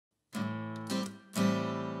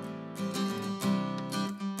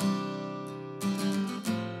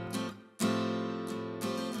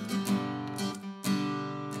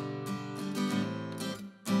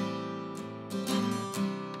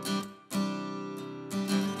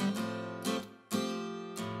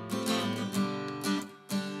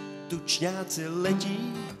Slunečňáci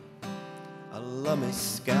letí a lamy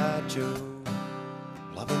skáčou,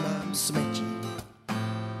 v hlavě mám smetí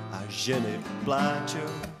a ženy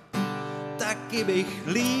pláčou. Taky bych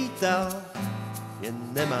lítal, jen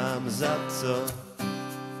nemám za co,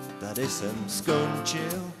 tady jsem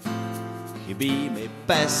skončil, chybí mi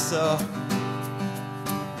peso.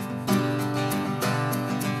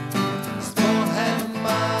 S Bohem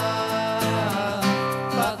má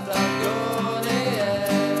Patagonie,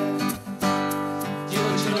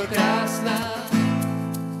 divočino krásná,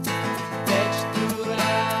 teď tu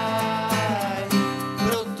ráj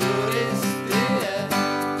pro turisty je.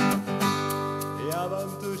 Já vám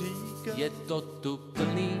to říkám, Je to tu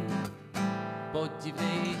plný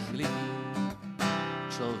podivných lidí,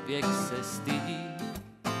 člověk se stydí,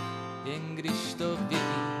 jen když to vidí.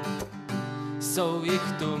 Jsou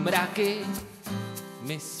jich tu mraky,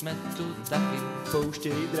 my jsme tu taky.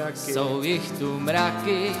 pouštěj draky, Jsou jich tu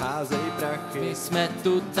mraky, házej prachy, my jsme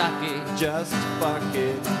tu taky. just fuck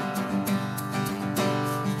it.